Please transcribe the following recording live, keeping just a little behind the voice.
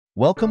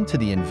Welcome to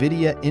the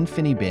NVIDIA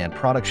InfiniBand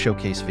product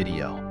showcase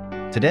video.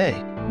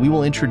 Today, we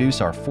will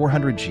introduce our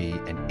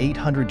 400G and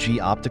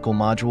 800G optical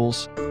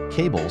modules,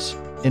 cables,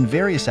 and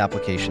various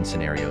application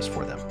scenarios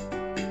for them.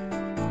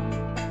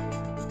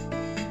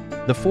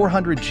 The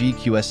 400G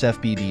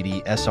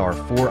QSFP-DD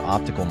SR4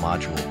 optical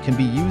module can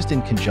be used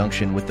in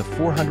conjunction with the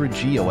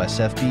 400G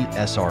OSFP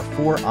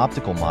SR4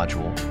 optical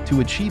module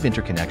to achieve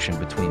interconnection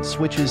between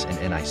switches and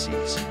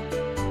NICs.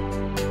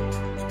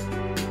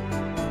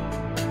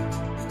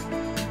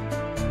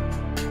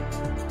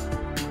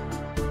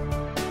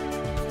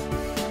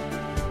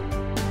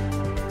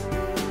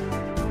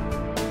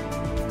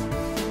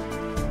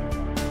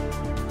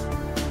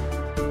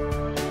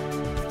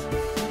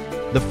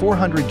 The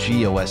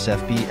 400G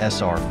OSFP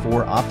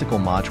SR4 optical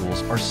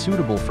modules are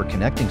suitable for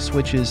connecting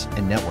switches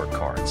and network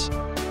cards.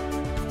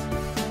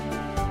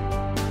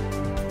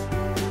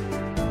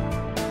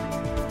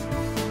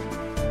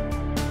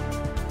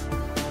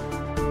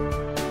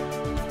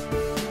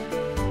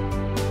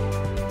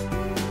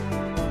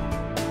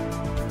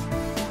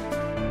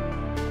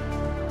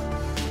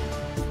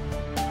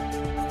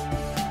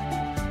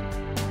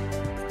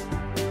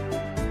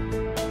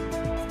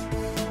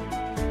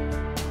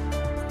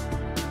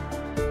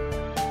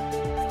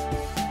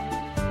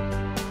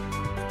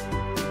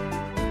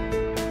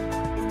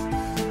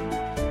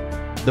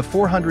 The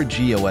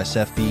 400G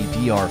OSFP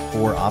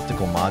DR4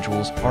 optical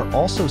modules are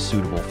also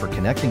suitable for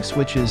connecting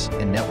switches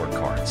and network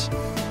cards.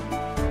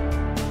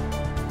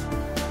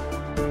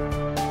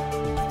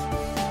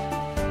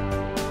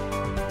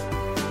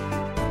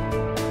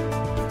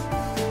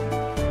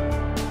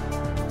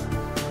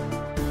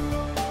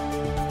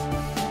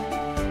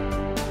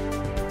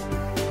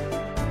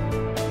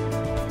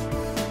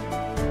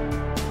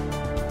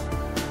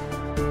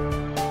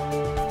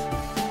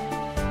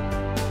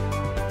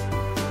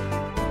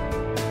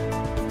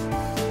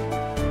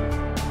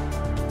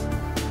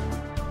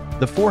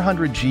 The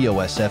 400G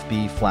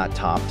OSFP flat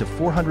top to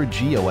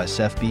 400G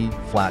OSFP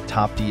flat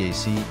top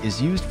DAC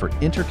is used for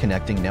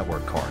interconnecting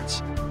network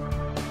cards.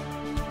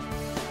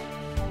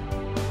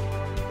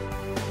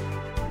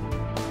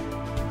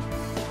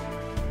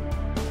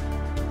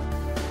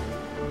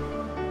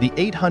 The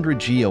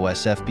 800G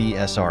OSFP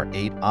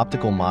SR8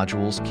 optical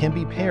modules can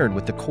be paired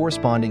with the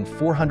corresponding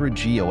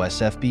 400G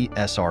OSFP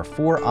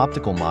SR4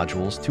 optical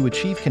modules to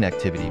achieve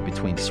connectivity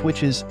between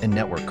switches and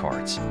network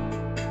cards.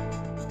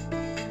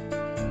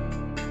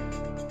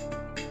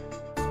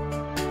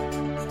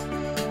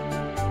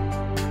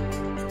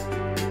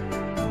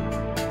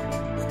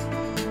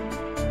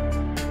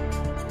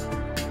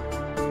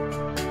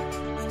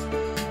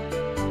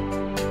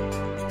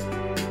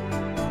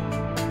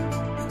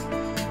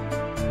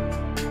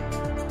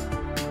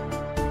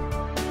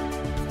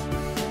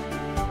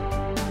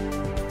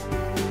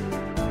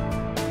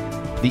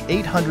 The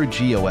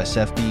 800G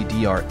OSFP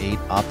DR8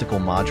 optical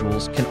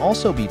modules can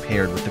also be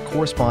paired with the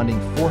corresponding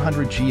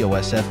 400G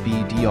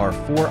OSFP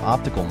DR4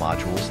 optical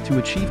modules to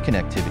achieve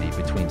connectivity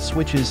between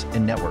switches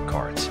and network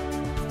cards.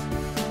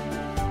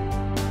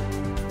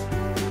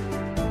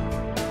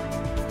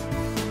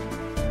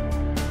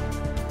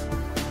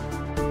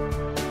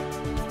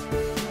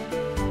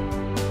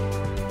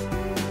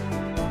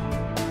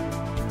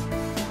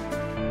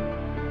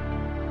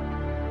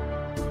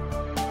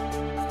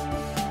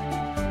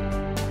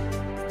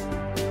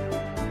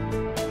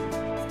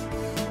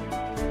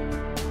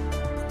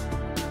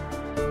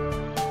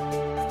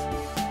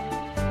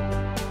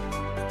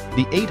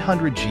 The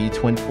 800G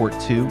twin port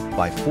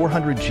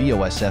 2x400G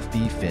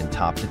OSFP fin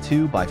top to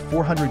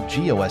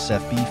 2x400G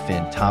OSFP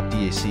fin top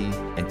DAC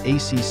and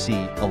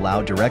ACC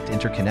allow direct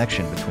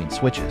interconnection between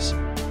switches.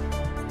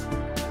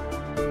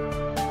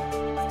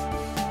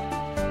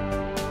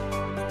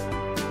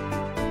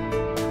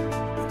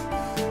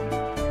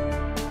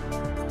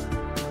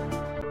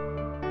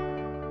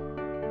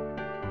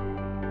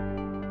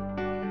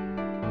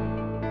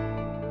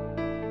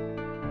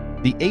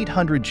 The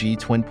 800G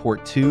twin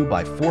port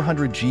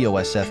 2x400G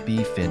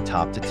OSFP fin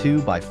top to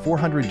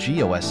 2x400G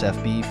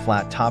OSFP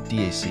flat top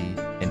DAC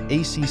and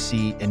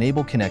ACC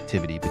enable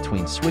connectivity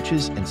between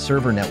switches and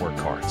server network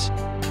cards.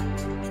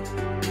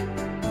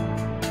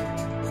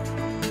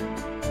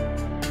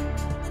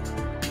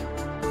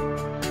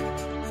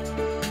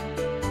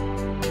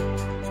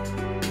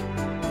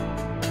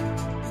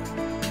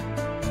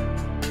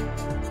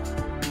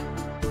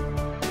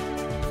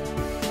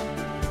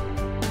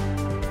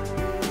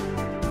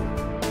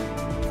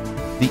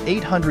 The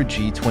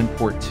 800G twin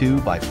port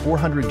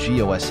 2x400G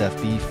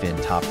OSFP fin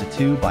top to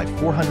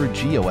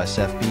 2x400G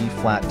OSFP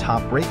flat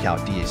top breakout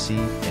DAC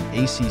and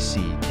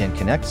ACC can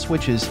connect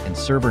switches and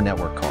server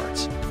network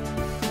cards.